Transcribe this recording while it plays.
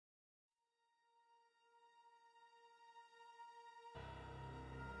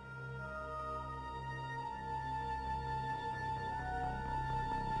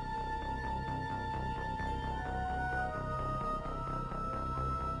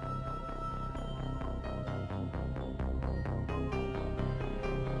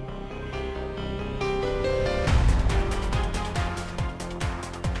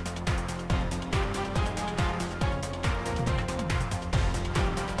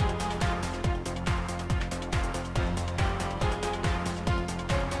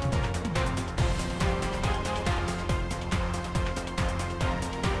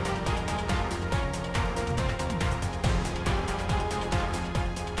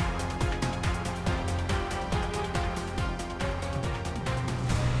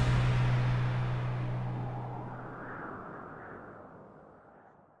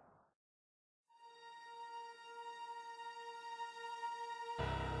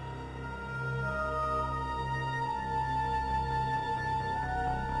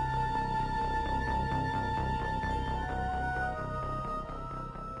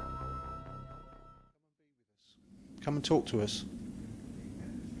Come and talk to us.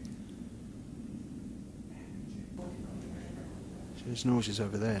 So there's noises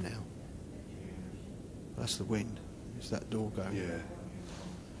over there now. That's the wind. Is that door going? Yeah.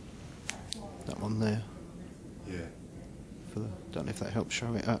 That one there. Yeah. Don't know if that helps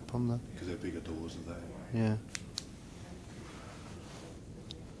show it up on the... Because they're bigger doors than that. Yeah.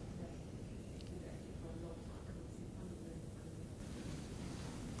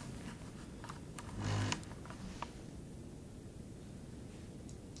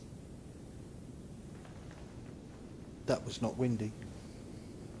 That was not windy.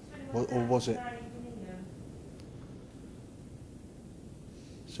 Or was it?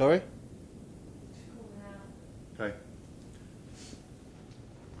 Sorry? Okay.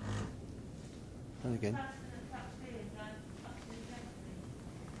 And again.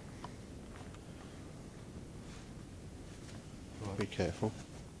 Be careful.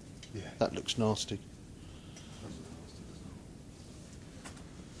 Yeah. That looks nasty.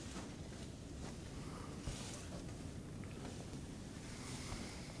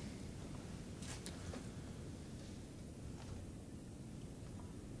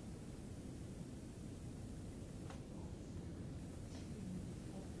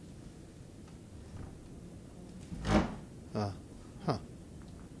 Ah, huh.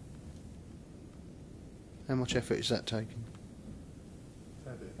 How much effort is that taking?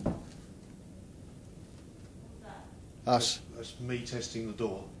 Fair bit. Us. That's me testing the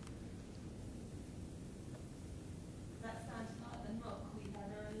door. That sounds like the knock we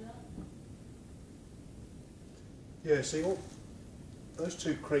had earlier. Yeah, see, those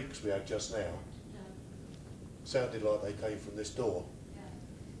two creaks we had just now sounded like they came from this door. Yeah.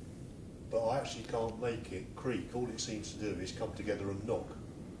 But I actually can't make it creak. All it seems to do is come together and knock.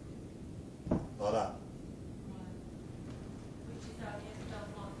 Like that. Which is only a felt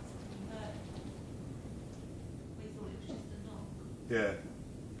like something hurt. We thought it was just a knock. Yeah. So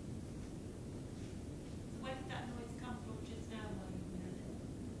where did that noise come from just now while you were in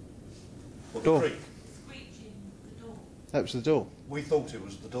it? What, Door. the creak? Screeching the door. That was the door. We thought it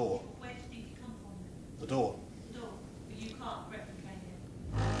was the door. Where do you think it come from then? The door. The door. But you can't replicate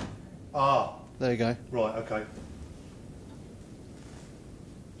it. Ah, There you go. right, okay. Do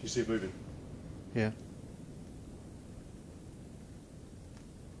you see it moving? Yeah.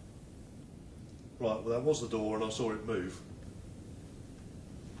 Right, well that was the door and I saw it move.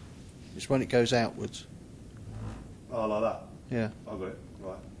 It's when it goes outwards. Oh, like that? Yeah. I got it,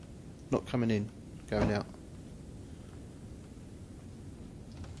 right. Not coming in, going out.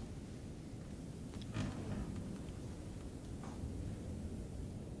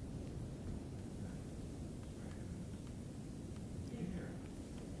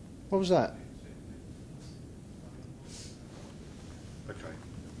 What was that? Okay.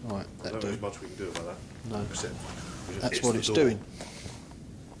 Right, I that don't know do. there's much we can do about that. No. Except That's what the it's door. doing.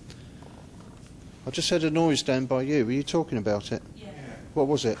 I just heard a noise down by you. Were you talking about it? Yeah. What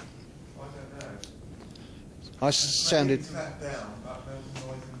was it? I don't know. I sounded... Maybe sat down, but there was a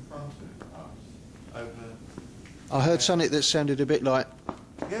noise in front of us. Over. I heard something that sounded a bit like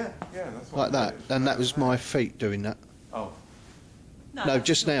That's what like I that, heard. and that was my feet doing that. Oh. No, that's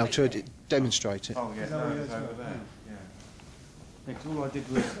just not now like to that. demonstrate it. Oh, yeah, No, no, yeah, it's that's over right, there. Yeah. Yeah, 'cause all I did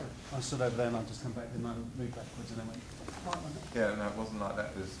was I stood over there and I just come back and I moved backwards and then went. Right, Yeah, no, it wasn't like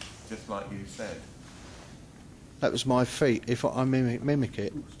that. It was just like you said. That was my feet. If I mimic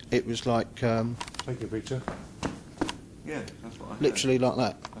it, it was like Take a picture. Yeah, that's what I heard. literally like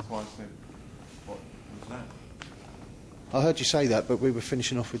that. That's why I said, what was that? I heard you say that, but we were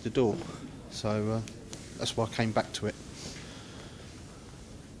finishing off with the door, so that's why I came back to it.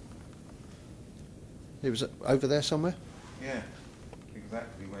 It was over there somewhere. Yeah,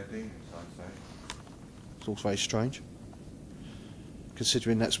 exactly where Dean is, I'd say. It's all very strange,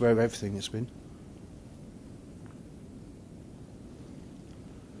 considering that's where everything has been.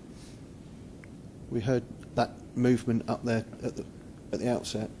 We heard that movement up there at the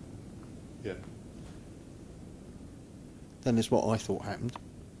outset. Yeah. Then there's what I thought happened.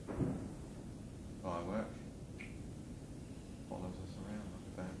 Firework. Follows us around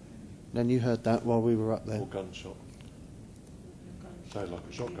like a bad penny. Then you heard that while we were up there. Or gunshot. Sounded like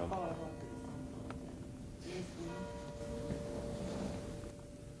a shotgun.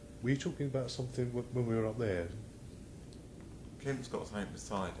 Were you talking about something when we were up there? Kim's got something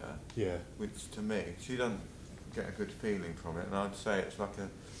beside her, Yeah. which to me, she doesn't get a good feeling from it, and I'd say it's like a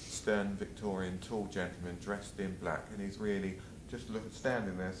stern Victorian tall gentleman dressed in black, and he's really just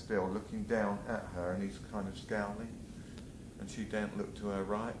standing there still, looking down at her, and he's kind of scowling, and she don't look to her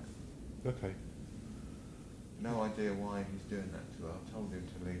right. Okay. No idea why he's doing that to her. I told him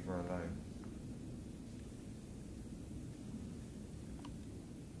to leave her alone.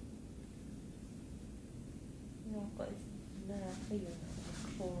 I've got this now feeling that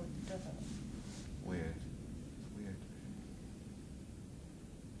the claw of the dog. Weird. It's weird.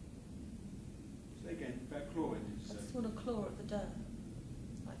 Say again, about clawing, did you I say? just want to claw at the dirt,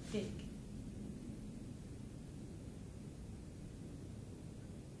 like dig.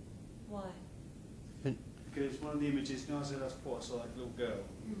 Why? Because one of the images, you know, I said that's what I saw, like a little girl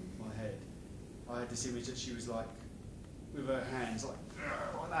in my head. I had this image that she was like, with her hands like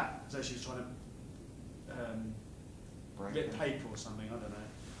that, as though she was trying to Break rip it. paper or something, I don't know.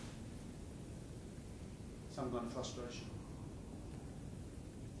 Some kind of frustration.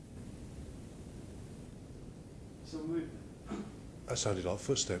 Someone moved. That sounded like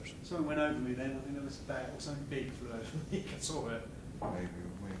footsteps. Someone went over me then, I think there was a bat or something big flew over me. I saw it. Maybe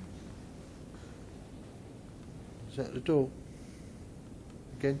a wing. Is that the door?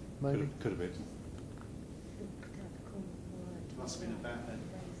 Again, maybe? Could have been. Must have been a bat then.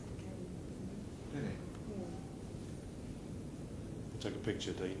 Did he? Take a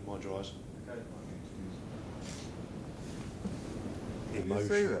picture, Dean. Mind your eyes. Okay. Did you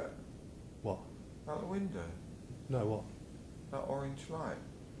see that? What? Out the window? No, what? That orange light.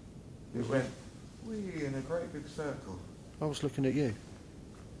 It went wee in a great big circle. I was looking at you.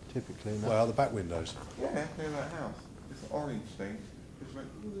 Typically, no. Well, out the back windows. Yeah, near that house. This orange thing just went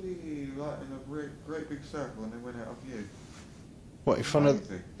wee right in a great big circle and then went out of view. What in front of?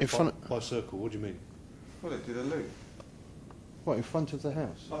 Amazing. In front? By circle, what do you mean? Well, it did a loop. What in front of the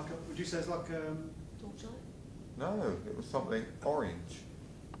house? Like a, would you say it's like Torchlight? No, it was something orange.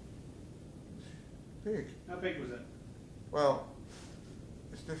 Big. how big was it? Well,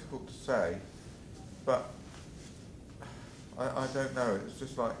 it's difficult to say, but I don't know. It's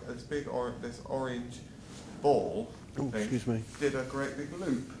just like this big this orange ball Oh, thing excuse me. did a great big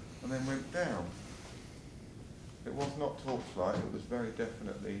loop and then went down. It was not torchlight. It was very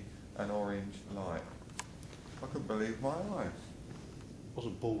definitely an orange light. I couldn't believe my eyes.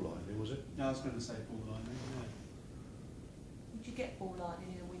 Wasn't ball lightning, was it? No, I was going to say ball lightning. Would you get ball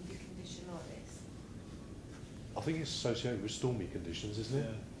lightning in a windy condition like this? I think it's associated with stormy conditions, isn't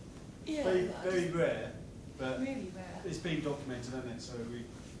it? Yeah. Very, but I very just- rare, but Really rare. it's been documented, isn't it? So we.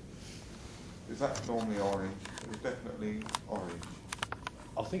 Is that normally orange? It was definitely orange.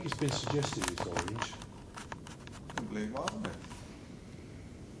 I think it's been suggested it's orange. Couldn't believe my eyes.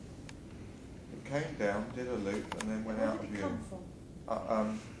 It came down, did a loop, and then went Where out did of it view. come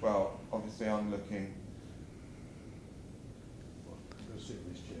from? Well, obviously I'm looking. I'm going to sit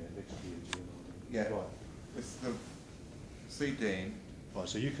in this chair next to you, Jim. Yeah. Right. It's the see Dean. Right,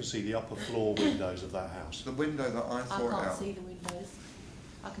 so you can see the upper floor windows of that house. The window that I I saw it can't out. see the windows.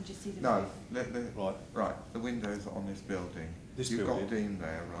 I can just see the No, roof. Right. right. The windows on this building. This You've building. got Dean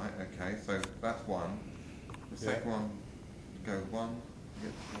there, right? Okay, so that's one. The Yeah. second one, go one.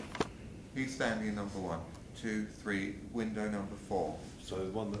 Get, he's standing in number 1, 2, 3. Window number 4. So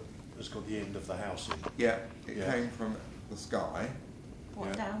the one that has got the end of the house in. Yeah, it Yeah. came from the sky What,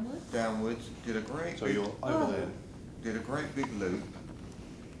 Yeah. downwards? downwards. Did a great So big, you're over Oh. there. did a great big loop,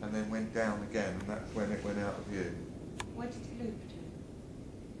 and then went down again, and that's when it went out of view. Where did it loop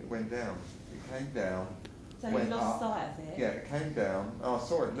to? It went down. It came down. So you went lost up. sight of it? Yeah, it came down. Oh, I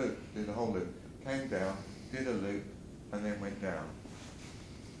saw it loop. Did a whole loop. Came down, did a loop, and then went down.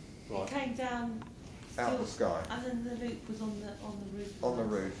 It Right. came down Out the still- sky. And then the loop was on the roof. On the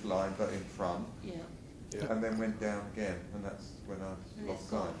roof line, but in front, Yeah. Yeah. and then went down again, and that's when I And lost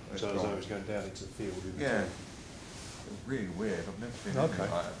it's sight. gone. It's So as though gone. it was going down into the field in the Yeah. field. It was really weird. I've never seen Okay. anything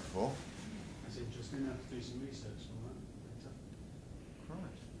like that before. That's interesting. I have to do some research on that later.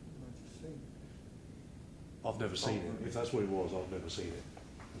 Christ, I've never seen. I've never seen it. If that's what it was, I've never seen it.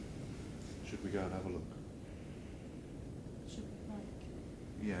 Should we go and have a look? Should we like?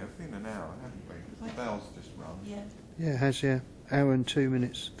 Yeah, we've been an hour, haven't we? 'Cause Right. the bell's just rung. Yeah. Yeah, it has. Yeah, hour and 2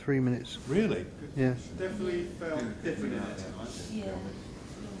 minutes, 3 minutes. Really? Yeah. Definitely felt Yeah. different in Yeah. it tonight. Yeah.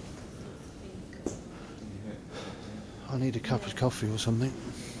 I need a cup of coffee or something.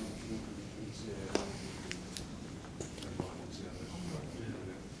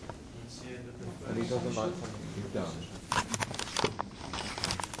 And he doesn't like something you've done.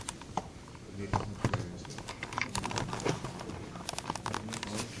 He doesn't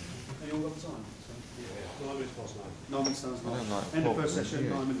Are you all got time? Yeah. 9 minutes past 9. 9 minutes past I don't 9. like End of popcorn, first session, do you?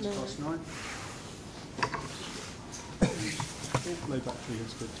 9 minutes No. past 9. Low battery,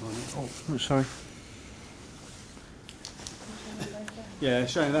 that's good timing. Oh, sorry. Yeah,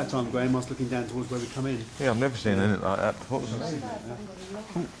 showing that time, Graham, I was looking down towards where we come in. Yeah, I've never seen anything like that before.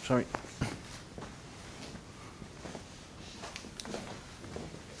 Oh, sorry.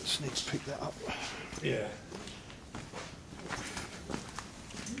 Just need to pick that up. Yeah.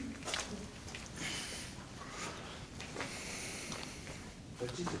 What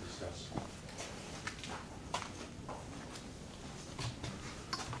did you discuss?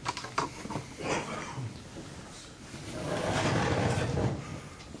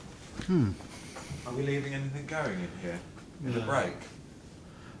 Are we leaving anything going in here? In the No. break?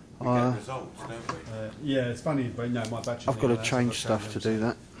 We get results, don't we? Yeah, it's funny, but no, my battery. I've got to change stuff to do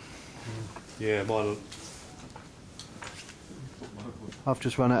that. Yeah, mine. I've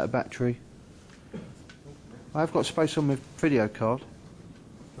just run out of battery. I've got space on my video card.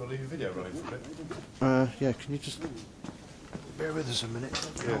 Do you want to leave your video running for a bit? Yeah, can you just bear with us a minute?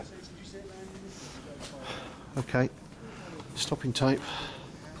 Yeah. Okay, stopping tape.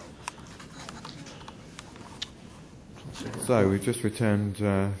 So we've just returned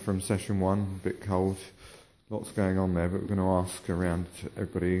from session 1, a bit cold, lots going on there, but we're going to ask around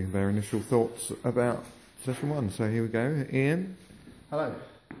everybody their initial thoughts about session 1. So here we go. Ian, Hello.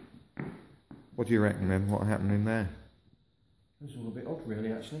 what do you reckon then? What happened in there? It was all a bit odd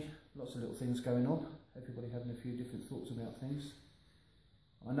really actually. Lots of little things going on. Everybody having a few different thoughts about things.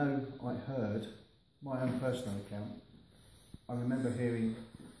 I know I heard, my own personal account, I remember hearing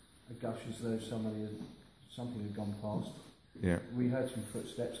a gush as though something had gone past. Yeah. We heard some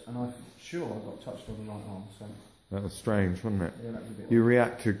footsteps and I'm sure I got touched on the right arm, so That was strange, wasn't it? yeah, that was a bit You odd.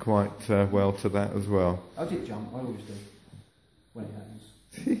 reacted quite well to that as well. I did jump, I always do, when it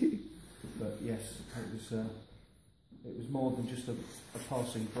happens. But yes, it was more than just a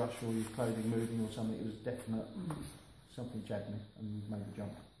passing brush or your clothing moving or something. It was definite. Something jagged me and made the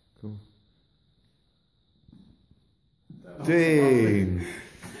jump. Cool. Dean,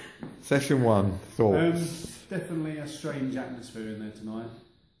 session 1, thoughts? Definitely a strange atmosphere in there tonight.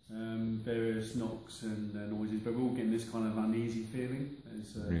 Various knocks and noises, but we're all getting this kind of uneasy feeling.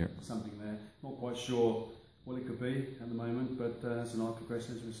 There's something there. Not quite sure what it could be at the moment, but as the night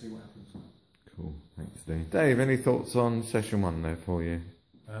progresses, we'll see what happens. Cool, thanks Dean. Dave, any thoughts on session 1 there for you?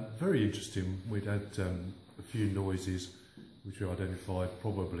 Very interesting. We'd had a few noises which we identified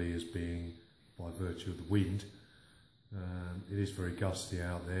probably as being by virtue of the wind. It is very gusty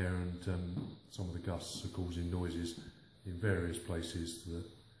out there, and some of the gusts are causing noises in various places that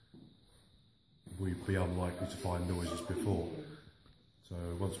we'd be unlikely to find noises before. So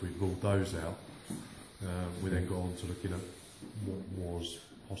once we ruled those out, we then got on to looking at what was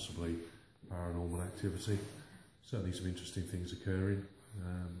possibly paranormal activity. Certainly some interesting things occurring.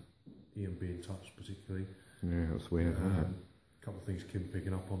 Ian being touched particularly. Yeah, that's weird, wasn't it? A couple of things Kim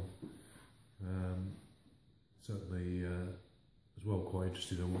picking up on. Certainly as well quite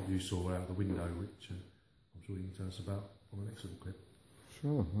interested in what you saw out the window, which I'm sure you can tell us about on the next little clip.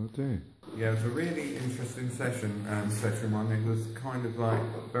 Sure, I'll do. Yeah, it was a really interesting session, session 1. It was kind of like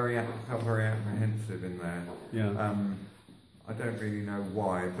felt very apprehensive in there. Yeah. I don't really know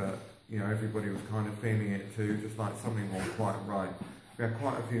why, but you know, everybody was kind of feeling it too, just like something wasn't quite right. We had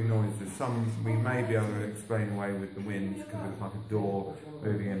quite a few noises. Some we may be able to explain away with the wind because it was like a door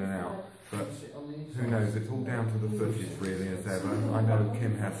moving in and out. But who knows? It's all down to the footage, really, as ever. I know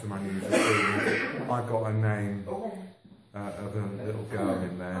Kim has some unusual feelings. I got a name of a little girl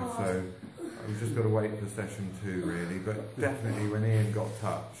in there, so we've just got to wait for session 2, really. But definitely, when Ian got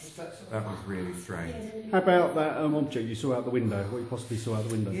touched, that was really strange. How about that object you saw out the window? What you possibly saw out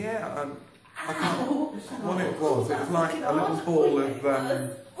the window? Yeah, I can't. What it was like a little ball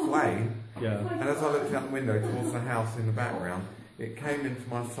of flame. Yeah. And as I looked out the window towards the house in the background, it came into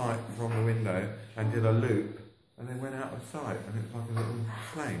my sight from the window and did a loop, and then went out of sight, and it was like a little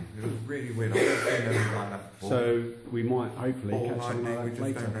flame. It was really weird. I've never seen anything like that before. So we might hopefully Or catch something lightning, like we that just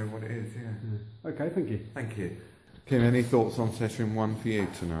later. don't know what it is, yeah. Okay, thank you. Thank you. Kim, any thoughts on session 1 for you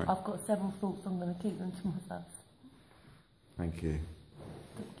tonight? I've got several thoughts. I'm going to keep them to myself. Thank you.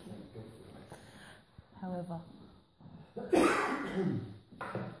 Thank you. However,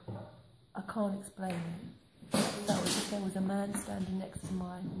 I can't explain it. There was a man standing next to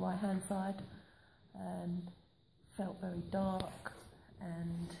my right hand side and felt very dark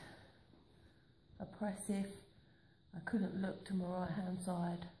and oppressive. I couldn't look to my right hand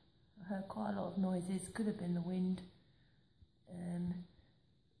side. I heard quite a lot of noises, could have been the wind.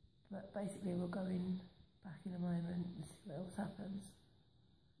 But basically we'll go in back in a moment and see what else happens.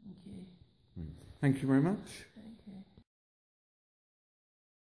 Thank you. Thank you very much. Thank you.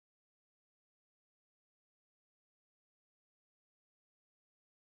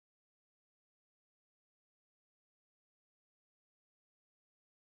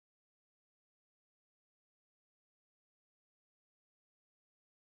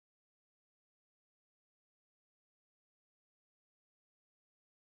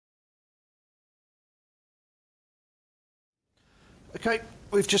 Okay,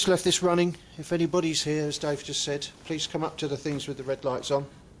 we've just left this running. If anybody's here, as Dave just said, please come up to the things with the red lights on.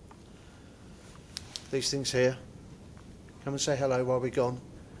 These things here. Come and say hello while we're gone.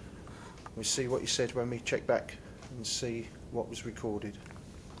 We'll see what you said when we check back and see what was recorded.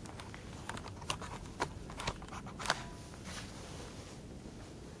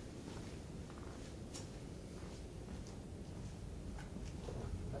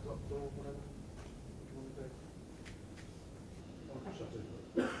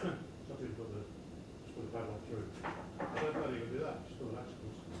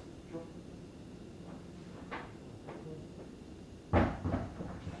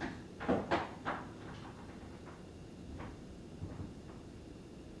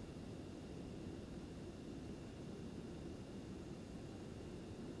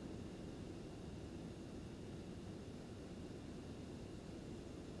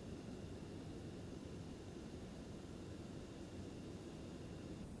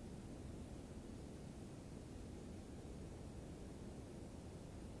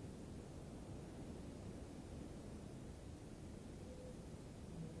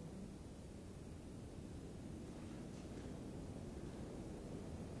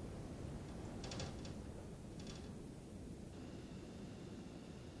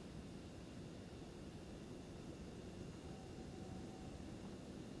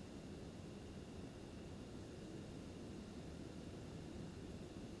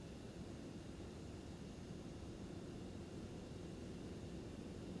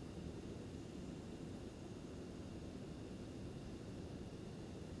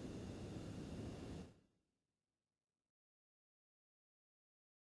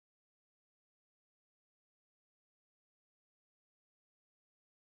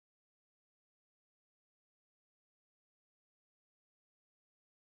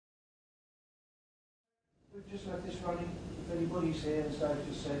 We've just left this running. If anybody's here, as Dave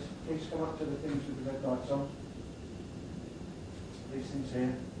just said, please come up to the things with the red lights on. These things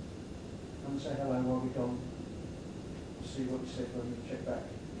here. Come and say hello while we're gone. We'll see what you said when we check back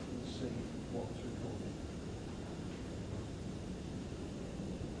and see what was recorded.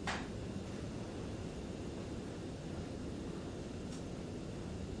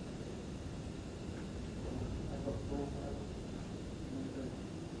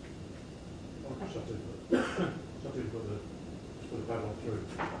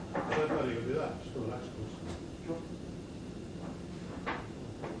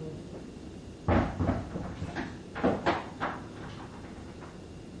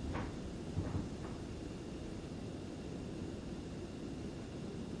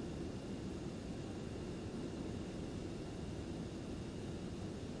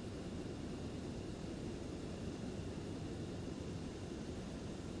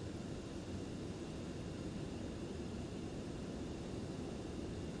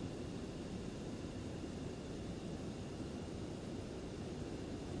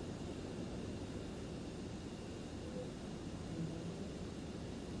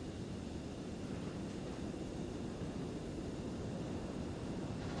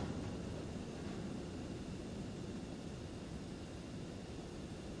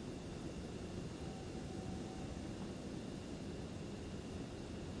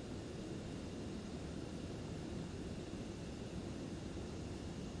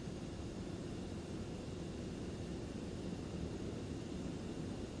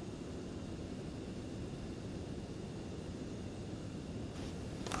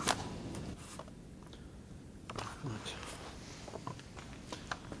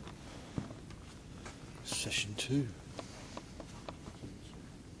 Session 2.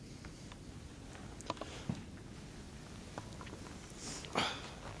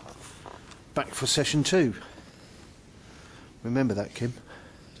 Back for session 2. Remember that, Kim?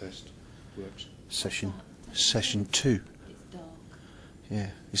 Test. Works. Session 2. It's dark. Yeah.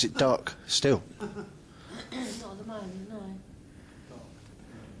 Is it dark still? Not at the moment, no.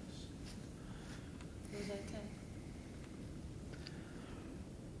 Feels okay.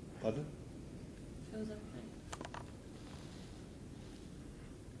 Pardon? Feels okay.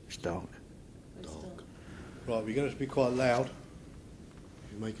 It's dark. It's dark. Right, we're going to be quite loud.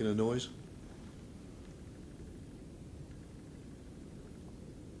 You're making a noise.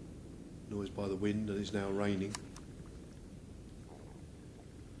 Noise by the wind, and it's now raining.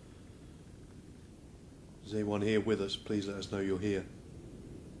 Is anyone here with us? Please let us know you're here.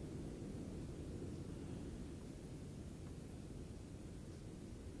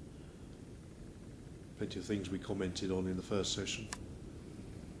 Plenty of things we commented on in the first session.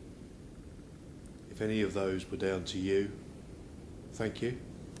 If any of those were down to you, thank you.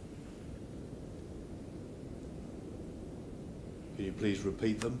 If Can you please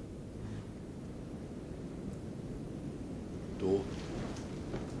repeat them? Door.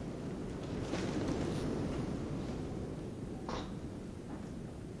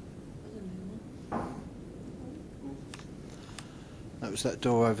 That was that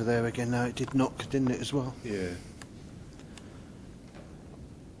door over there again. Now it did knock, didn't it, as well? Yeah. That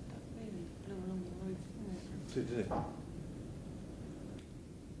really blew along the roof, didn't it? Did it? Do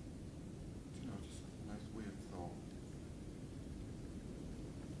you know, just the most weird thought.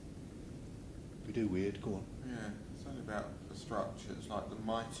 We do weird, go on. Yeah, it's only about the structure. It's like the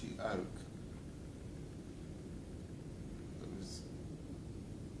mighty oak that was.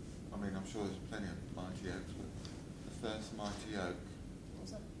 I mean, I'm sure there's plenty of mighty oaks, but the first mighty oak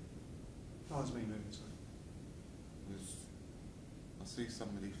What's that? Oh, it's me moving, sorry. was. I see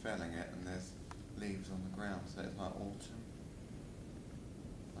somebody felling it, and there's leaves on the ground, so it's like autumn.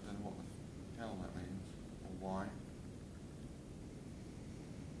 I don't know what the hell that means or why.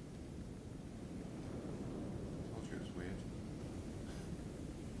 Told you it was weird.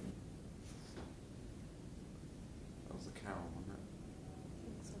 That was the cow, wasn't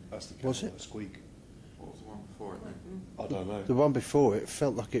it? That's the Was cow, it? the squeak. What was the one before it then? I don't know. The one before it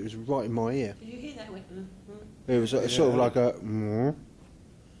felt like it was right in my ear. Did you hear that? It went, It was sort of Yeah. like a...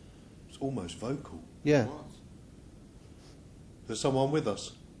 It's almost vocal. Yeah, What? There's someone with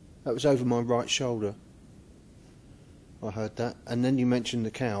us. that was over my right shoulder. I heard that. And then you mentioned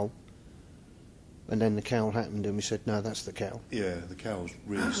the cow. And then the cow happened and we said, no, that's the cow. Yeah, the cow's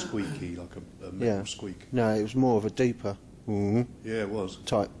really squeaky, like a metal Yeah. squeak. No, it was more of a deeper Yeah, it was.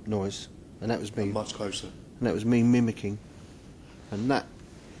 type noise. And that was me. And much closer. And that was me mimicking. And that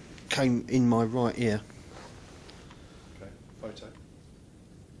came in my right ear. Okay, photo.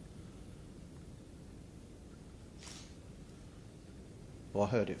 Well, I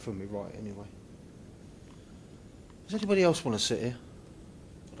heard it from me right anyway. Does anybody else want to sit here?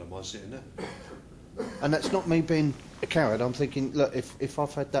 I don't mind sitting there. And that's not me being a coward. I'm thinking, look, if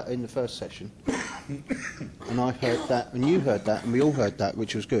I've had that in the first session, and I heard that, and you heard that, and we all heard that,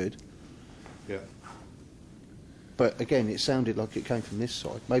 which was good. Yeah. But again, it sounded like it came from this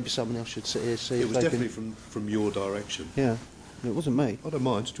side. Maybe someone else should sit here, see It if was they definitely can... from your direction. Yeah, it wasn't me. I don't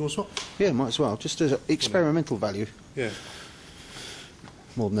mind. Do you want to swap? Yeah, might as well. Just as experimental value, Yeah.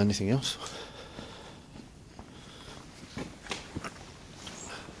 more than anything else.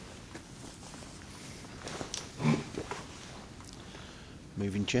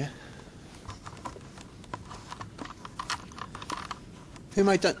 Moving chair. Who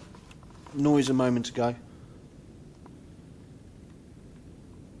made that noise a moment ago?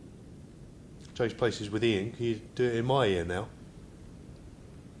 Change places with Ian. Can you do it in my ear now?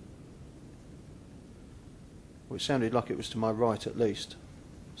 Well, it sounded like it was to my right at least.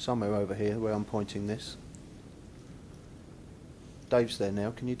 Somewhere over here where I'm pointing this. Dave's there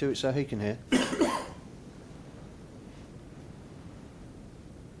now. Can you do it so he can hear?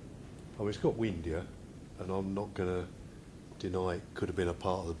 Oh, it's got wind, yeah? And I'm not going to deny it could have been a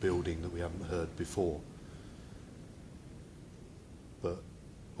part of the building that we haven't heard before. But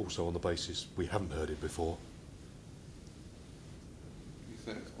also on the basis we haven't heard it before. You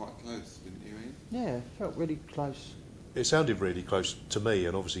said it was quite close, didn't you, Ian? Yeah, it felt really close. It sounded really close to me,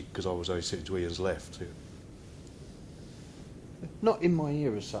 and obviously because I was only sitting to Ian's left. Not in my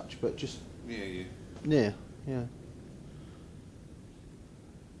ear as such, but just Near you. near, yeah.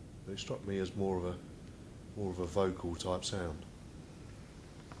 It struck me as more of a vocal type sound.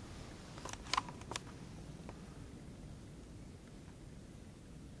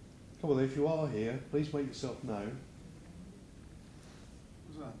 Come on, then, if you are here, please make yourself known.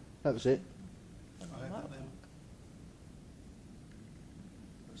 What's that? That was it. I heard that then.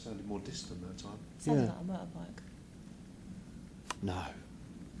 That sounded more distant that time. sounded Yeah. like a motorbike. No.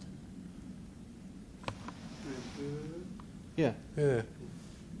 Yeah. Yeah.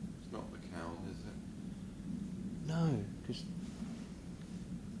 It's not the cow, is it? No, because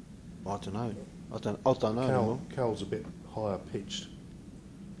I don't know. I don't know anymore. Cow's a bit higher pitched. Is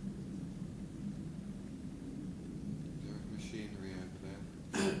there machinery over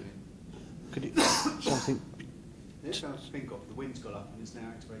there? Could it something? It sounds pink off. The wind's got up and it's now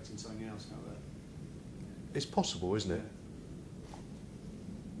activating something else out there. It's possible, isn't it?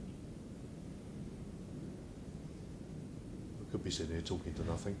 We could be sitting here talking to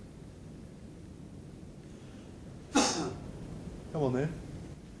nothing. Come on then.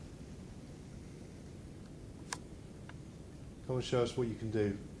 Come and show us what you can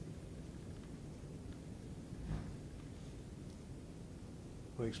do.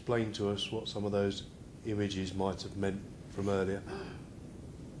 Well, explain to us what some of those images might have meant from earlier.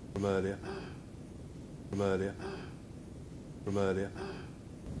 From earlier. From earlier. from earlier.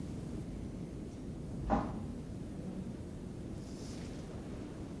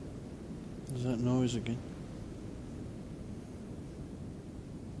 There's that noise again.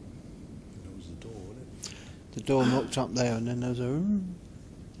 That was the door, wasn't it? The door knocked up there and then there's a Yeah,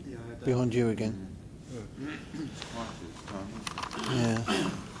 I had that. behind you again. Yeah.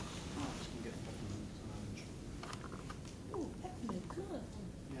 Oh, excellent. Come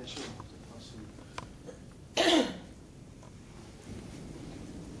on. Yeah, sure.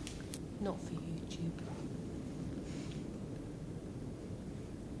 Not for YouTube.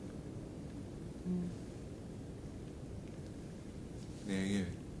 Near you.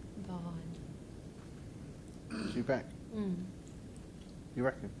 Behind. Is he back? You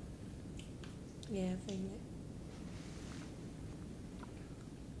reckon? Yeah, I think it.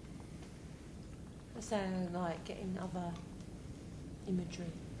 I sound like getting other imagery.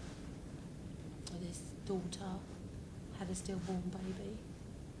 This daughter had a stillborn baby.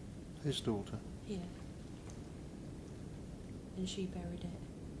 His daughter. Yeah. And she buried it.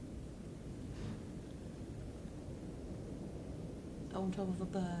 On top of a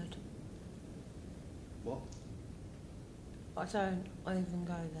bird. What? I don't even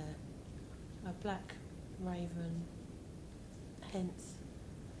go there. A black raven, hence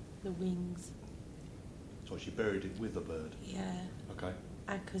the wings. So she buried it with a bird. Yeah. Okay.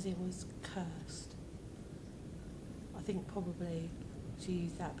 And because it was cursed. I think probably she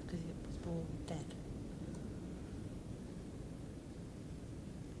used that because it was born dead.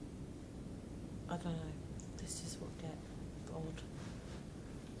 I don't know. This just would get odd.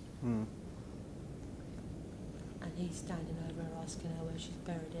 Hmm. And he's standing over her asking her where she's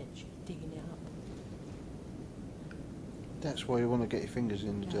buried it. She's digging it up. That's why you want to get your fingers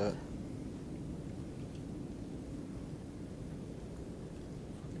in the dirt.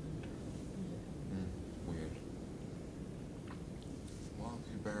 Weird. Why would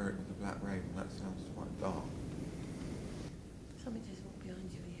you bury it with a black raven? That sounds quite dark. Something just walked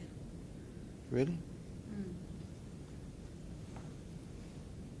behind you here. Really?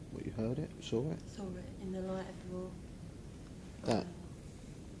 What, you heard it? Saw it? Saw it in the light of your... That?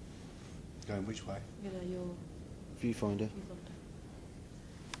 Going which way? You know, your... Viewfinder. viewfinder.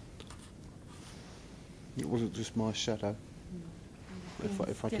 It wasn't just my shadow. If I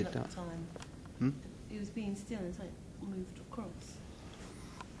Still did at that. the time. Hmm? It was being still and so it moved across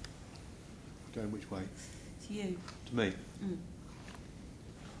Going which way? to you. To me?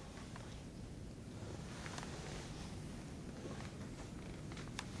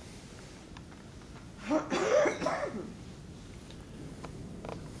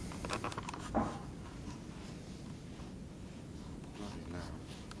 Bloody loud.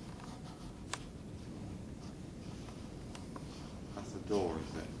 That's the door,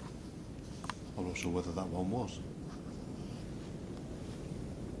 is it? I'm not sure whether that one was.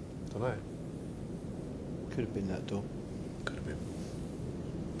 Don't know. Could have been that door. Could have been.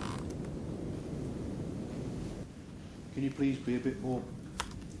 Can you please be a bit more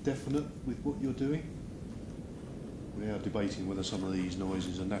definite with what you're doing? We are debating whether some of these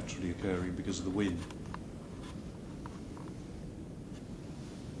noises are naturally occurring because of the wind.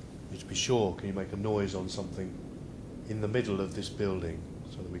 To be sure, can you make a noise on something in the middle of this building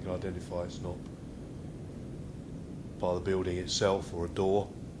so that we can identify it's not part of the building itself or a door?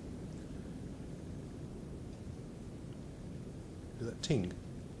 Is that ting?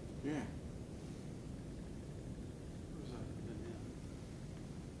 Yeah. What was that?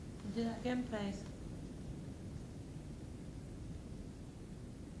 Do that again, please.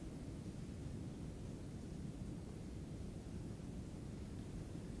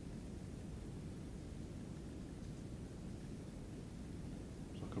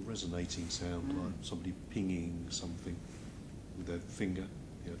 It's like a resonating sound, like somebody pinging something with their finger.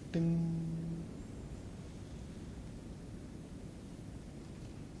 You know, ding.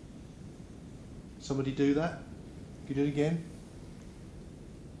 Somebody do that? Can you do it again?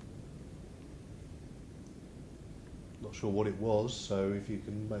 Not sure what it was, so if you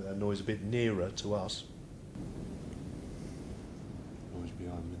can make that noise a bit nearer to us. Noise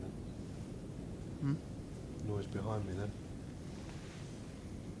behind me then. Noise behind me then.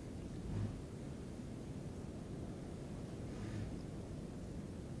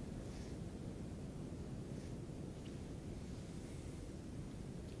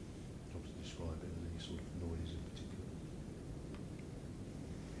 How to describe it as any sort of noise in particular.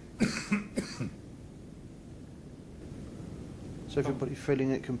 So everybody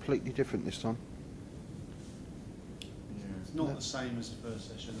feeling it completely different this time? Yeah. It's not No. the same as the first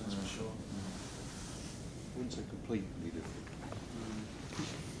session, that's for sure. I wouldn't say completely different.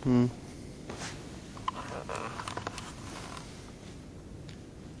 Hmm.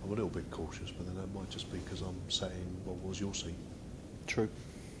 a little bit cautious, but then that might just be because I'm sat in what was your seat. True.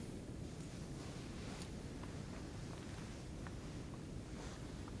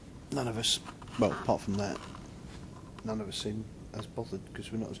 None of us, well, apart from that, none of us seem as bothered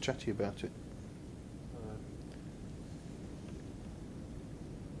because we're not as chatty about it.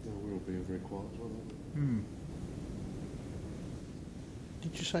 We're all being very quiet as well, aren't we? Hmm.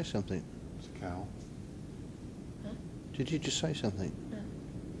 Did you say something? It's a cow. Huh? Did you just say something? No.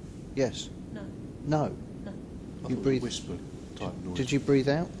 Yes. No. No. No. You breathe. Whisper type noise. Did you breathe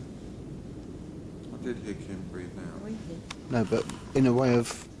out? I did hear Kim breathe out. Breathing. No, but in a way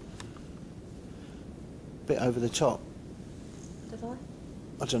of bit over the top. Did I?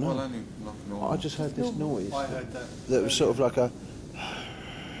 I don't know. Well, only like normal. I just heard this noise I heard that. that was sort of like a.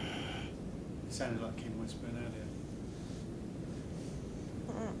 It sounded like Kim whispering earlier.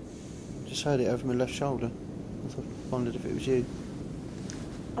 Just heard it over my left shoulder. I wondered if it was you.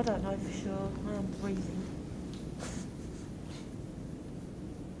 I don't know for sure. I am breathing.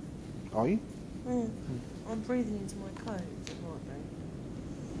 Are you? I'm breathing into my clothes. It might be.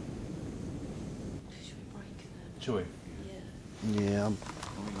 Should we break that? Shall we? Yeah. Yeah. Are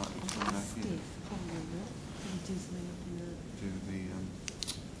we likely to go back Stiff, in? probably not. Can you do something up in the Do the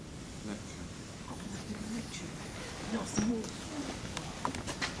lecture? lecture? Not some more.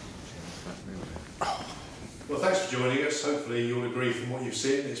 Well, thanks for joining us. Hopefully you'll agree from what you've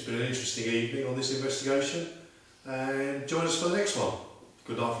seen. It's been an interesting evening on this investigation. And join us for the next one.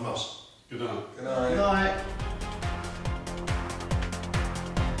 Good night from us. Good night. Good night. Good night.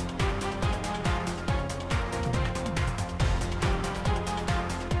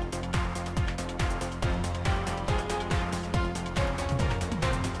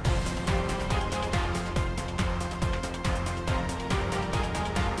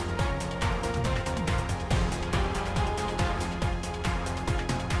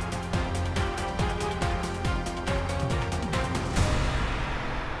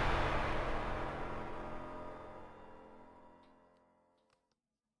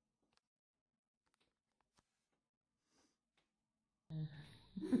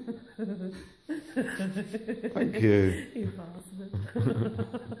 Thank you. You bastard.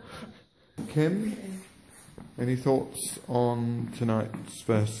 Kim, any thoughts on tonight's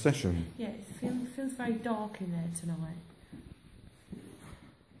first session? Yeah, it feels very dark in there tonight.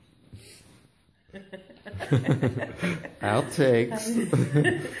 Outtakes.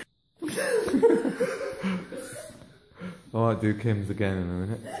 I might do Kim's again in a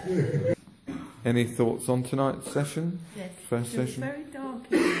minute. Any thoughts on tonight's session? Yes, First it feels session? very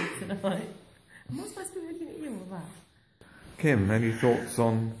dark in there tonight. Am I supposed to be looking at you or that? Kim, any thoughts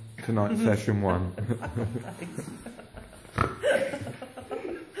on tonight's session one?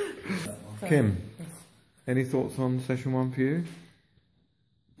 Kim, any thoughts on session one for you?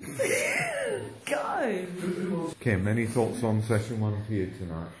 Go! Kim, any thoughts on session one for you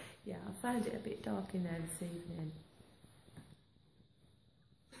tonight? Yeah, I found it a bit dark in there this evening.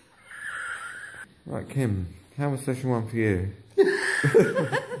 Right, Kim, how was session one for you?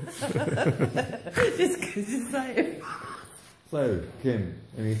 Just because you say it. So, Kim,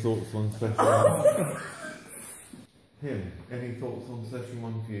 any thoughts on session one? Kim, any thoughts on session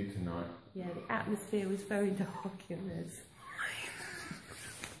one for you tonight? Yeah, the atmosphere was very dark in this.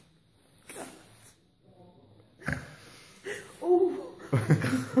 Oh!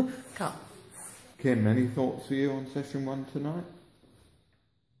 Cut. Kim, any thoughts for you on session one tonight?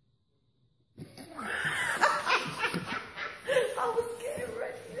 I was getting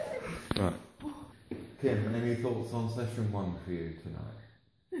ready then. Right. Kim, any thoughts on session one for you tonight?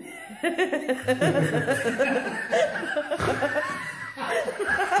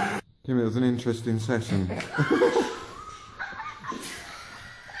 Kim, it was an interesting session.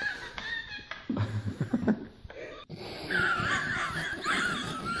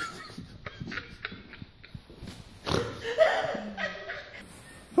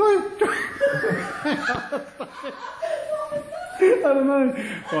 I don't know.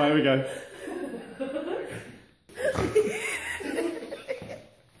 Right, here we go.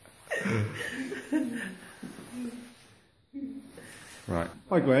 Right.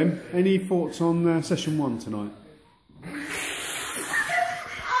 Hi Graham, any thoughts on session one tonight?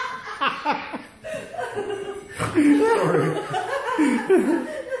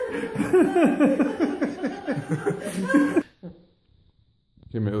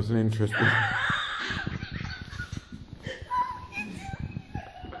 Kim, it was an interesting...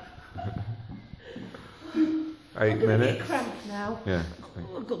 8 minutes. I've got cramp now. Yeah.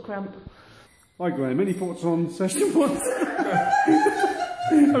 Oh, I've got cramp. Hi Graham, any thoughts on session one?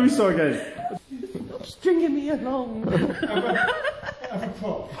 Let me start again. Stop stringing me along. Have a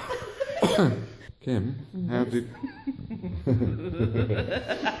Kim, how did...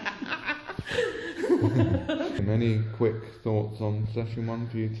 Any quick thoughts on session 1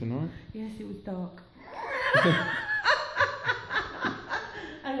 for you tonight? Yes, it was dark.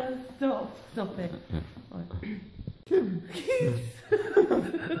 Hang on, stop it. Right. Kim!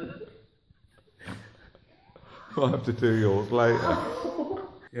 I'll have to do yours later.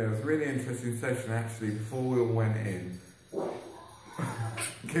 Yeah, it was a really interesting session actually. Before we all went in,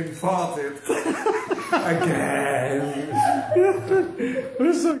 Kim farted again.